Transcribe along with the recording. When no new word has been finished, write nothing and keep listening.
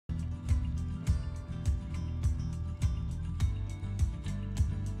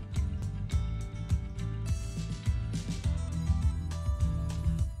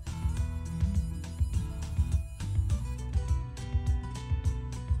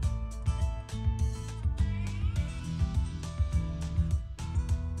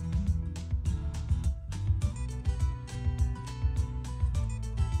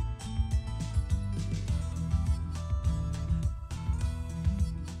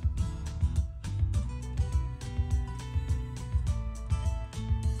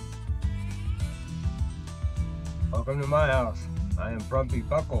Welcome to my house. I am Frumpy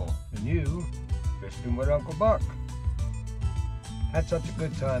Buckle, and you fishing with Uncle Buck. Had such a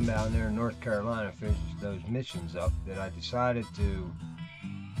good time down there in North Carolina fishing those missions up that I decided to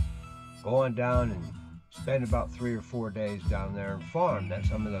go on down and spend about 3 or 4 days down there and farm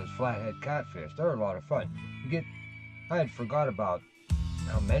some of those flathead catfish. They're a lot of fun. I had forgot about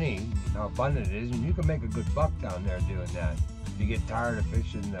how abundant it is, and you can make a good buck down there doing that. If you get tired of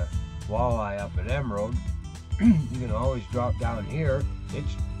fishing the walleye up at Emerald, you can always drop down here.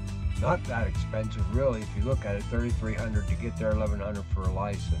 It's not that expensive, really. If you look at it, $3,300 to get there, $1,100 for a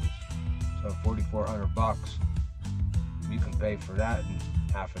license, so $4,400. You can pay for that in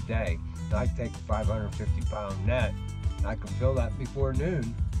half a day. Now, I take a 550-pound net. I can fill that before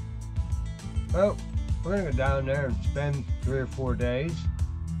noon. Well, we're gonna go down there and spend 3 or 4 days.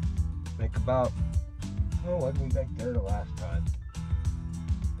 Make about, what did we make there the last time?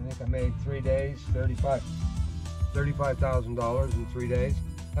 I think I made 3 days, $35,000 in 3 days.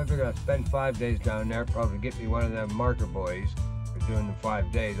 I figured I'd spend 5 days down there, probably get me one of them marker buoys for doing the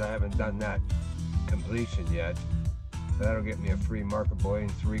 5 days. I haven't done that completion yet. So that'll get me a free marker buoy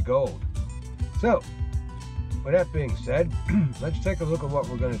and 3 gold. So, with that being said, let's take a look at what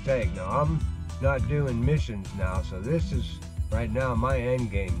we're going to take. Now, I'm not doing missions now, so this is right now my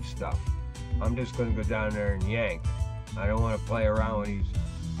end game stuff. I'm just going to go down there and yank. I don't want to play around with these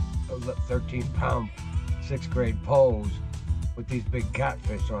 13-pound 6th grade poles with these big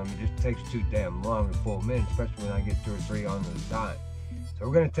catfish on them. It just takes too damn long to pull them in, especially when I get 2 or 3 on at a time. So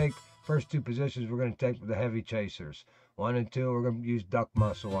we're going to take first 2 positions. We're going to take with the heavy chasers. 1 and 2, we're going to use duck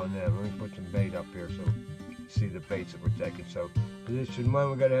muscle on them. We're going to put some bait up here so you see the baits that we're taking. So position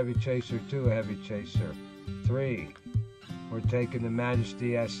 1, we got a heavy chaser. 2, a heavy chaser. 3, we're taking the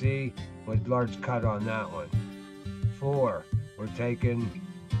Majesty SE with large cut on that one. 4, we're taking,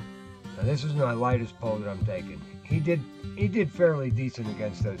 now this is my lightest pole that I'm taking. He did fairly decent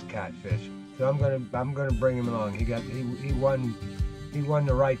against those catfish, so I'm gonna bring him along. He won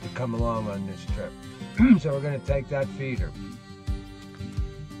the right to come along on this trip. So we're gonna take that feeder.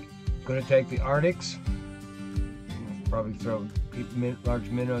 Gonna take the Arctics. Probably throw large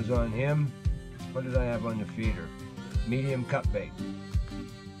minnows on him. What did I have on the feeder? Medium cut bait.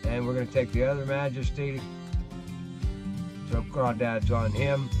 And we're gonna take the other Majesty. Throw crawdads on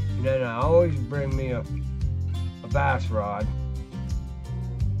him, and then I always bring me a bass rod,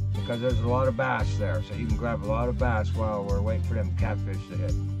 because there's a lot of bass there, so you can grab a lot of bass while we're waiting for them catfish to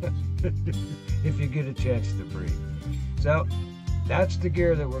hit. If you get a chance to breed. So that's the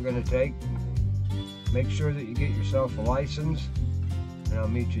gear that we're going to take. Make sure that you get yourself a license, and I'll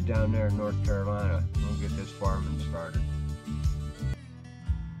meet you down there in North Carolina. We'll get this farming started.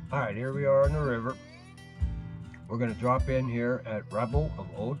 Alright, here we are on the river. We're going to drop in here at Rebel of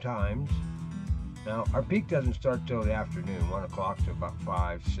Old Times. Now, our peak doesn't start till the afternoon, 1 o'clock to about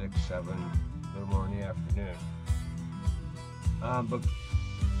 5, 6, 7, a little more in the afternoon. But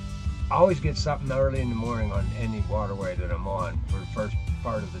I always get something early in the morning on any waterway that I'm on for the first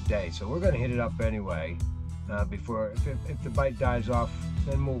part of the day. So we're going to hit it up anyway. Before, if the bite dies off,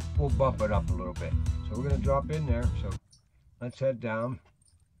 then we'll bump it up a little bit. So we're going to drop in there. So let's head down.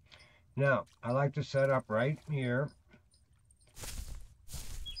 Now, I like to set up right here.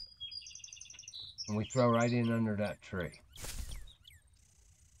 And we throw right in under that tree.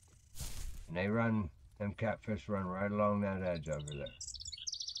 And them catfish run right along that edge over there.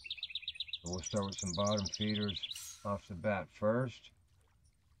 So we'll start with some bottom feeders off the bat first.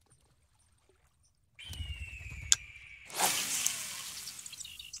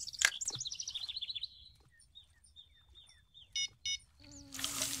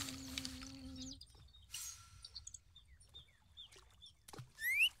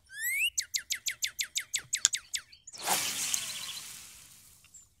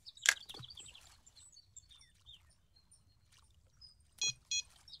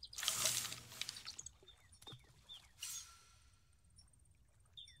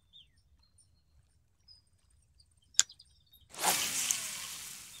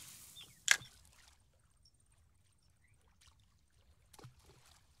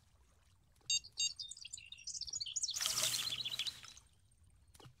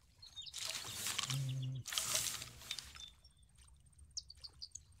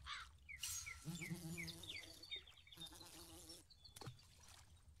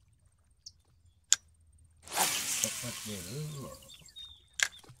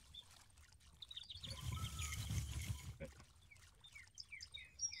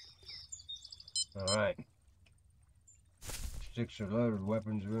 All right. Sticks are loaded,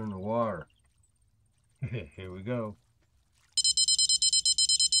 weapons are in the water. Here we go.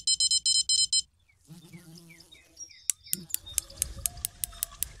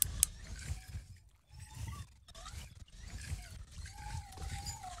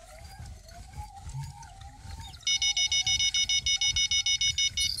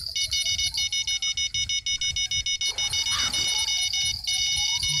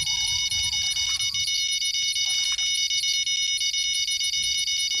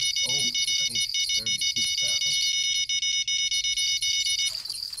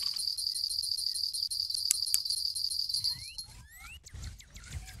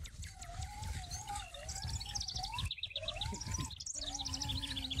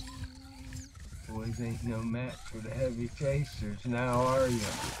 boys ain't no match for the heavy chasers now, are you?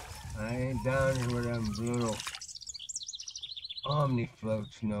 I ain't down here with them little omni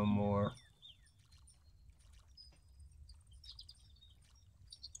floats no more.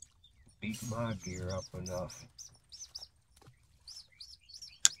 Beat my gear up enough.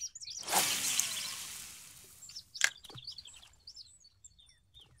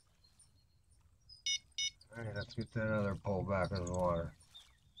 Alright, let's get that other pole back in the water.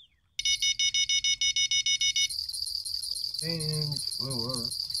 And slower.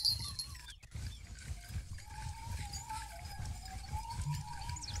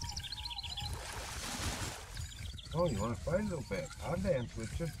 Oh, you want to fight a little bit? I'll dance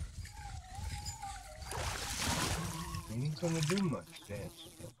with you. You ain't gonna do much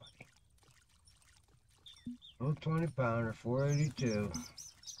dancing, nobody. Little 20 pounder, 482.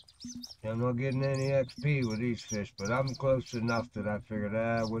 I'm not getting any XP with these fish, but I'm close enough that I figured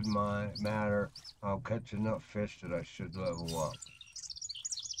that wouldn't matter. I'll catch enough fish that I should level up.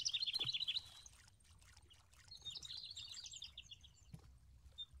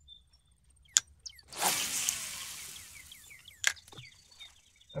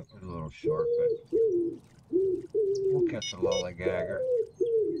 That was a little short, but we'll catch a lollygagger.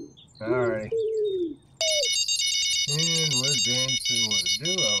 Alrighty. And we're dancing with a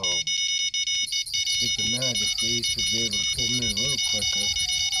duo. Get the Majesty, should be able to pull them in a little quicker.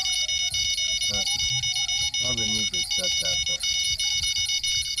 Probably need to set that one.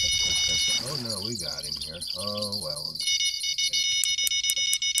 Oh no, we got him here. Oh well.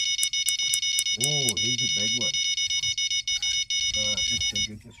 Oh, he's a big one. Let's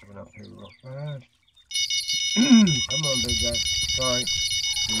get this one up here real fast. Come on, big guy. Sorry.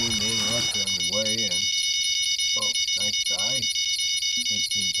 You need to interrupt you on your way in. Oh, nice guy.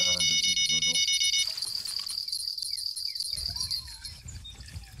 18 pounder, he's little.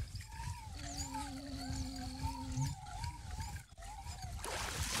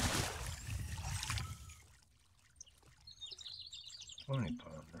 $20.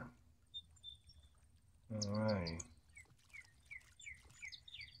 Alrighty.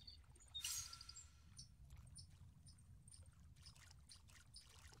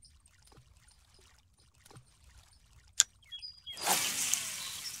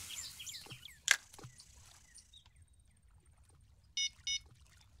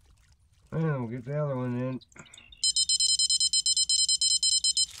 And we'll get the other one in.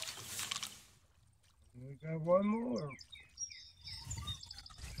 We got one more.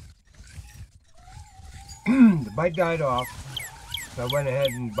 The bite died off, so I went ahead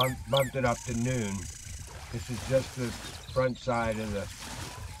and bumped it up to noon. This is just the front side of the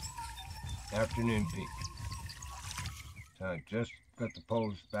afternoon peak. So I just got the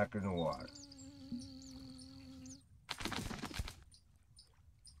poles back in the water.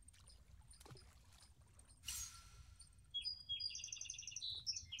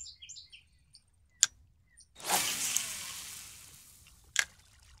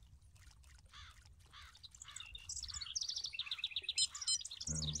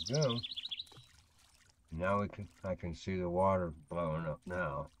 There we go. Now I can see the water blowing up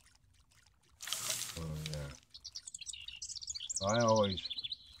now. Over there. So I always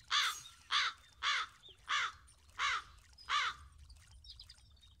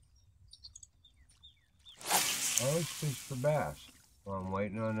fish for bass while I'm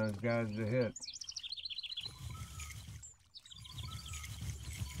waiting on those guys to hit.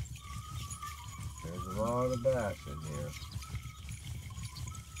 There's a lot of bass in here.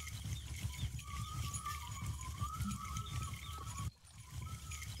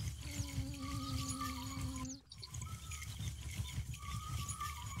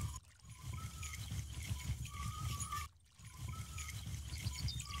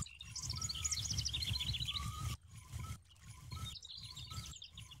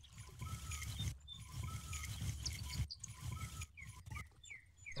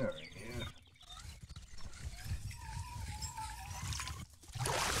 There he is.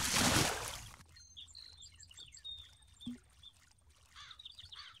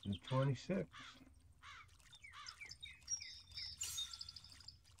 And 26.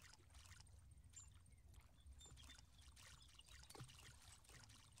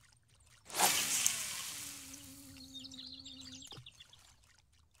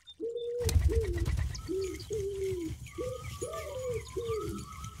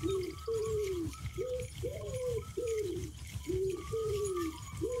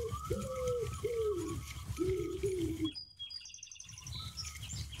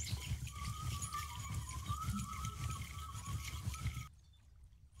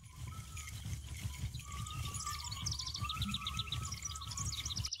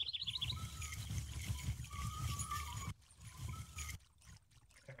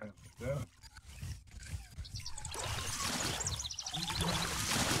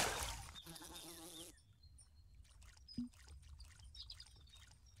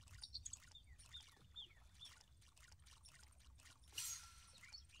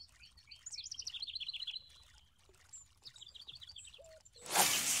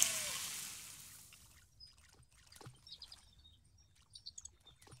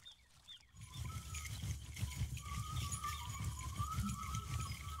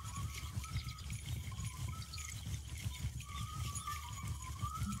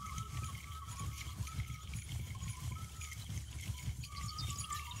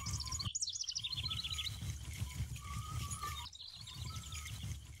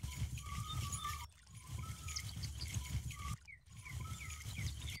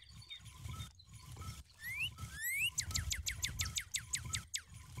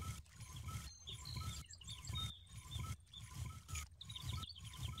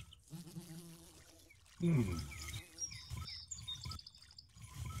 Hmm.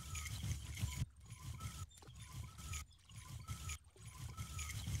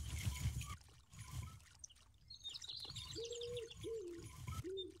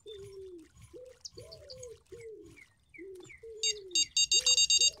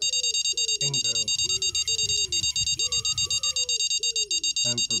 Bingo.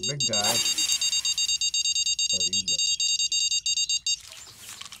 Time for big guy. Oh, you go.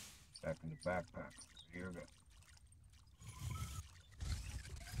 Back in the backpack. Here we go.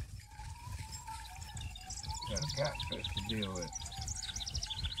 Got a catfish to deal with.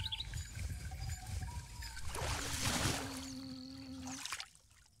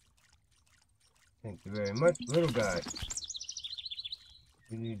 Thank you very much, little guy.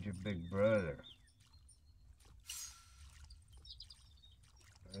 You need your big brother.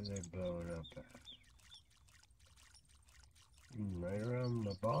 Where are they blowing up at? Right around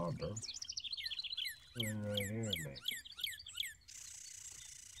the bobber. One right here, maybe.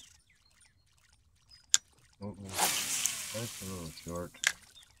 That's a little short.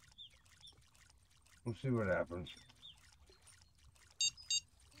 We'll see what happens.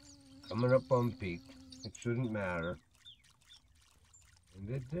 Coming up on peak. It shouldn't matter. And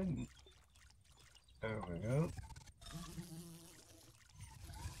it didn't. There we go.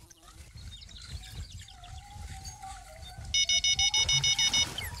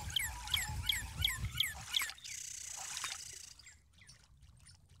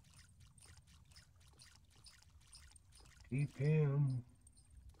 Keep him.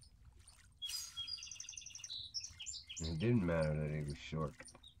 It didn't matter that he was short.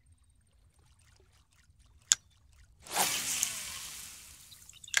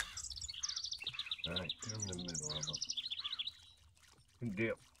 Alright, in the middle of them. Good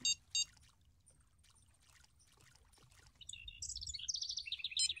deal.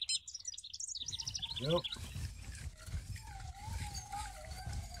 Yep.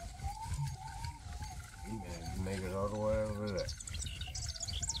 You make it all the way over there.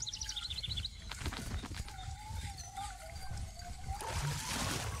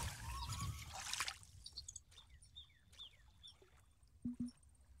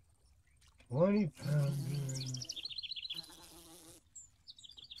 £20.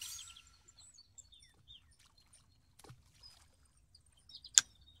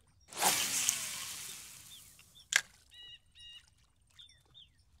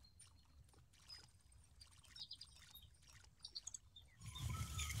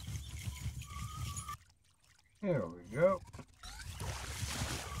 There we go.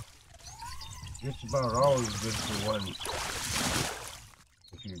 Just about always good for one.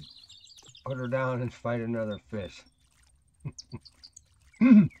 If you put her down and fight another fish.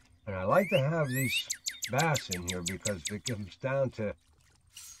 And I like to have these bass in here because if it comes down to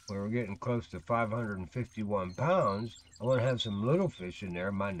where we're getting close to 551 pounds, I want to have some little fish in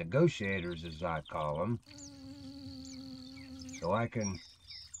there, my negotiators as I call them, so I can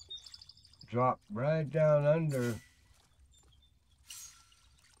drop right down under.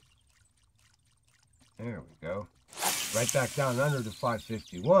 There we go. Right back down under the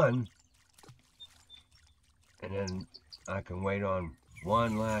 551. And then I can wait on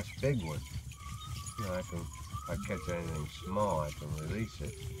one last big one. You know, if I catch anything small, I can release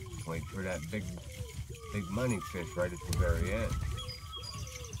it. Wait for that big money fish right at the very end.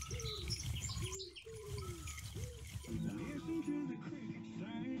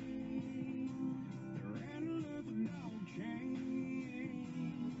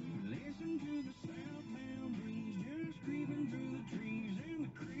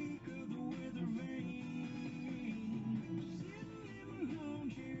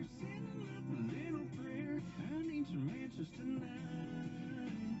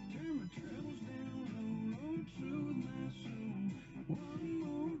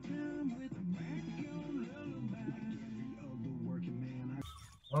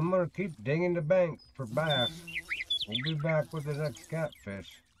 I'm going to keep digging the bank for bass. We'll be back with the next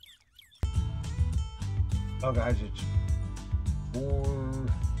catfish. Oh guys, it's 4,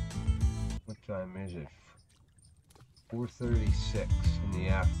 what time is it? 4:36 in the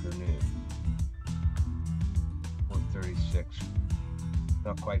afternoon. 4:36.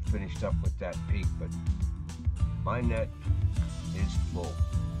 Not quite finished up with that peak, but my net is full.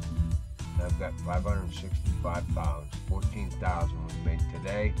 I've got 565 pounds, 14,000 was made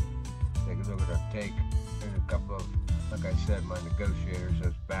today. Take a look at our take. There's a couple of, like I said, my negotiators,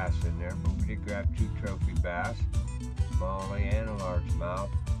 those bass in there, but we did grab 2 trophy bass, smallie and a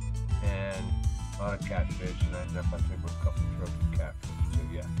largemouth, and a lot of catfish, and I ended up, I think, with a couple of trophy catfish too,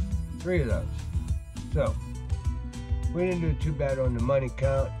 yeah. 3 of those. So, we didn't do too bad on the money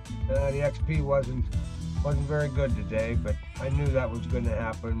count. The XP wasn't Wasn't very good today, but I knew that was going to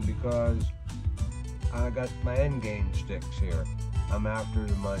happen because I got my end game sticks here. I'm after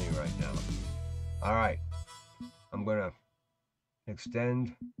the money right now. All right, I'm going to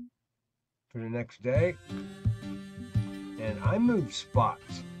extend for the next day, and I moved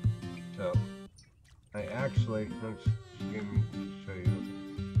spots. So I actually, let's show you.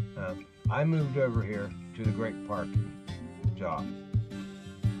 I moved over here to the great parking job.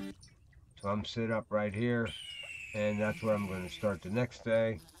 So I'm set up right here, and that's where I'm going to start the next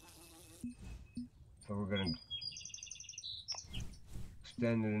day. So we're going to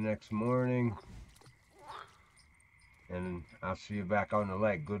extend to the next morning, and I'll see you back on the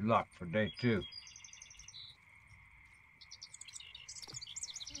lake. Good luck for day 2.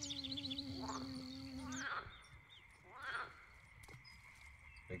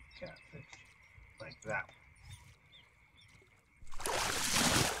 Big catfish, like that.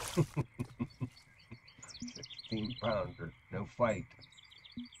 16-pounder, no fight.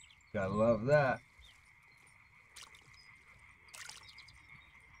 Gotta love that.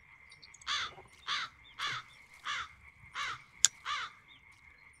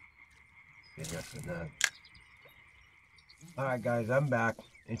 Alright guys, I'm back.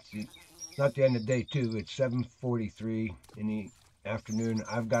 It's not the end of day 2, it's 7:43 in the afternoon.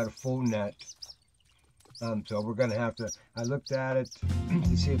 I've got a full net. So we're gonna have to, I looked at it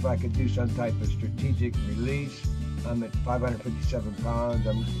to see if I could do some type of strategic release. I'm at 557 pounds.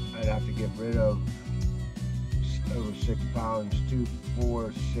 I'd have to get rid of over 6 pounds. 2,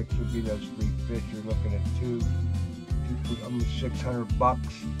 4, 6 would be those 3 fish. You're looking at almost $600.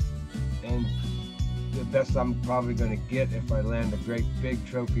 And the best I'm probably going to get if I land a great big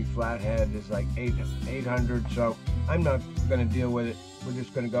trophy flathead is like 800. So I'm not going to deal with it. We're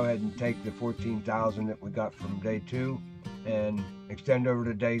just going to go ahead and take the 14,000 that we got from day 2 and extend over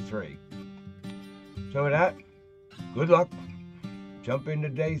to day 3. So with that, good luck. Jump into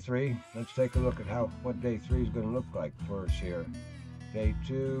day 3. Let's take a look at what day 3 is going to look like for us here. Day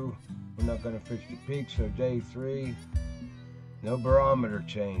 2, we're not going to fish the peak, so day 3, no barometer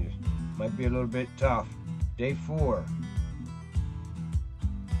change. Might be a little bit tough. Day 4.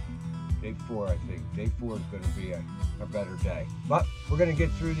 Day 4, I think. Day 4 is going to be a better day. But we're going to get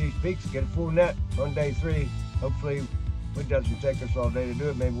through these peaks, get a full net on day 3. Hopefully it doesn't take us all day to do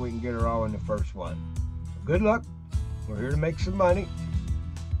it. Maybe we can get her all in the first one. So good luck. We're here to make some money.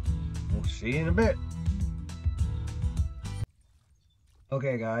 We'll see you in a bit.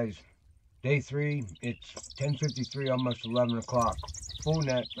 Okay guys, day 3, it's 10:53, almost 11 o'clock. Full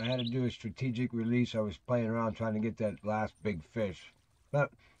net. I had to do a strategic release. I was playing around trying to get that last big fish,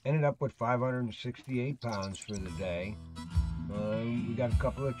 but ended up with 568 pounds for the day. We got a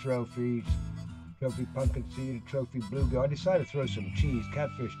couple of trophies. Trophy pumpkin seed, a trophy bluegill. I decided to throw some cheese.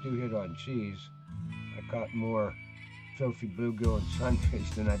 Catfish do hit on cheese. I caught more trophy bluegill and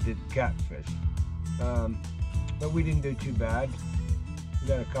sunfish than I did catfish. But we didn't do too bad. We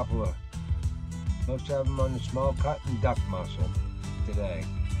got a couple of, most of them on the small cut and duck mussel today.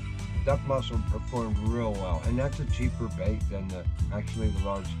 Duck mussel performed real well, and that's a cheaper bait than actually the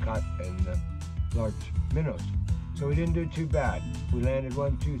large cut and the large minnows. So we didn't do too bad. We landed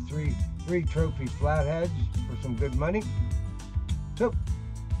 3 trophy flatheads for some good money. So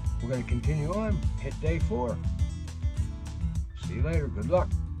we're going to continue on, hit day 4. See you later. Good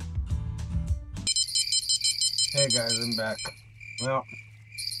luck. Hey guys, I'm back. Well,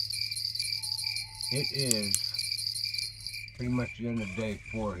 it is pretty much the end of day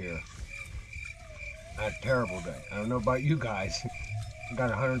 4 here. I had a terrible day. I don't know about you guys. I got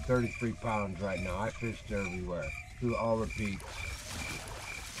 133 pounds right now. I fished everywhere, through all the peaks.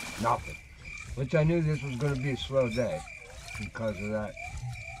 Nothing. Which I knew this was going to be a slow day because of that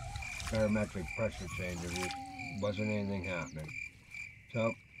barometric pressure change. There wasn't anything happening.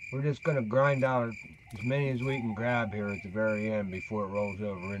 So we're just going to grind out as many as we can grab here at the very end before it rolls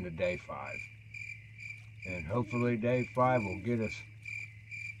over into day 5. And hopefully day 5 will get us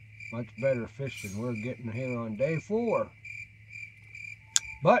much better fish than we're getting here on day 4.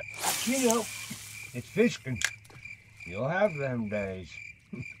 But, you know, it's fishing. You'll have them days.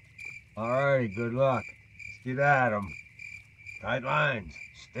 Alrighty, good luck. Let's get at them. Tight lines,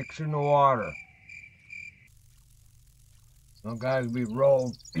 sticks in the water. Well guys, we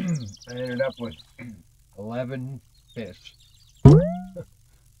rolled. I ended up with 11 fish.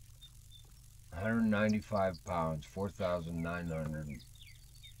 195 pounds,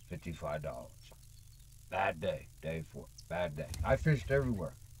 $4,955. Bad day, day 4. Bad day. I fished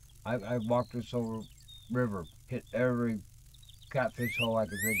everywhere. I walked this whole river, hit every catfish hole I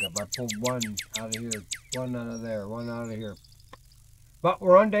could think of. I pulled one out of here, one out of there, one out of here. But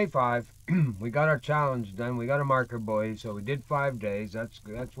we're on day 5. We got our challenge done. We got a marker, boys. So we did 5 days. That's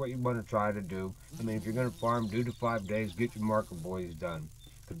what you want to try to do. I mean, if you're going to farm, do the 5 days. Get your marker, boys, done.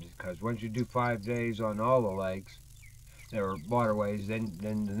 Because once you do 5 days on all the lakes, or waterways, then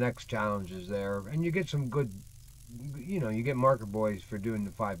the next challenge is there, and you get some good, you get marker boys for doing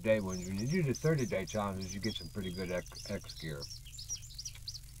the 5-day ones. When you do the 30-day challenges, you get some pretty good X gear,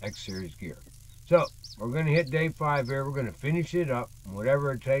 X series gear. So we're going to hit day 5 here. We're going to finish it up.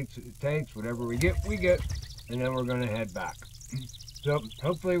 Whatever it takes, whatever we get, and then we're going to head back. So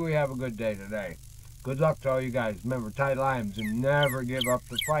hopefully we have a good day today. Good luck to all you guys. Remember, tight lines and never give up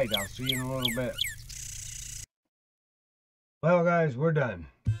the fight. I'll see you in a little bit. Well, guys, we're done.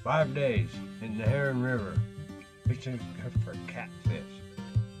 5 days in the Neherrin River fishing for catfish.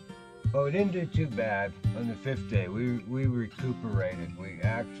 Well, we didn't do too bad on the 5th day. We recuperated.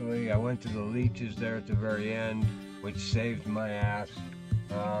 I went to the leeches there at the very end, which saved my ass.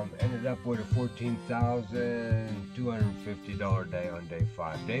 Ended up with a $14,250 day on day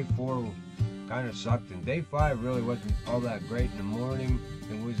 5. Day 4 kind of sucked, and day 5 really wasn't all that great in the morning.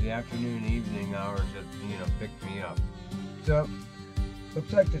 It was the afternoon, evening hours that picked me up. So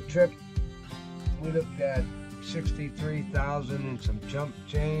looks like the trip, we looked at 63,000 and some chump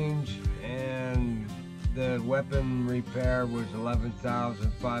change, and the weapon repair was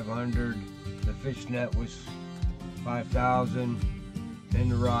 11,500. The fish net was 5,000,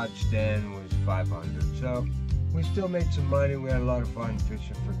 and the rod stand was 500. So we still made some money. We had a lot of fun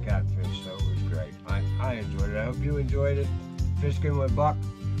fishing for catfish, so it was great. I enjoyed it. I hope you enjoyed it. Fishing with Buck.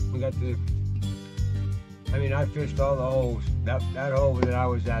 We got I fished all the holes. That hole that I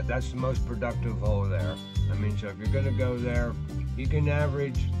was at, that's the most productive hole there. So if you're going to go there, you can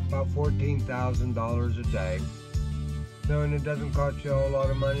average about $14,000 a day. So, and it doesn't cost you a whole lot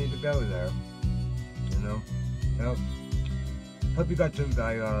of money to go there. So, hope you got some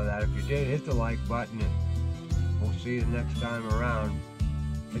value out of that. If you did, hit the like button, and we'll see you next time around.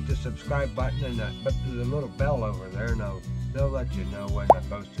 Hit the subscribe button and the little bell over there, and they'll let you know when I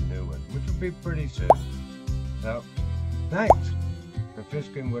post a new one, which will be pretty soon. So, thanks for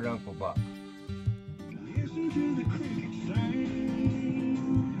fishing with Uncle Buck. Listen to the crickets sing.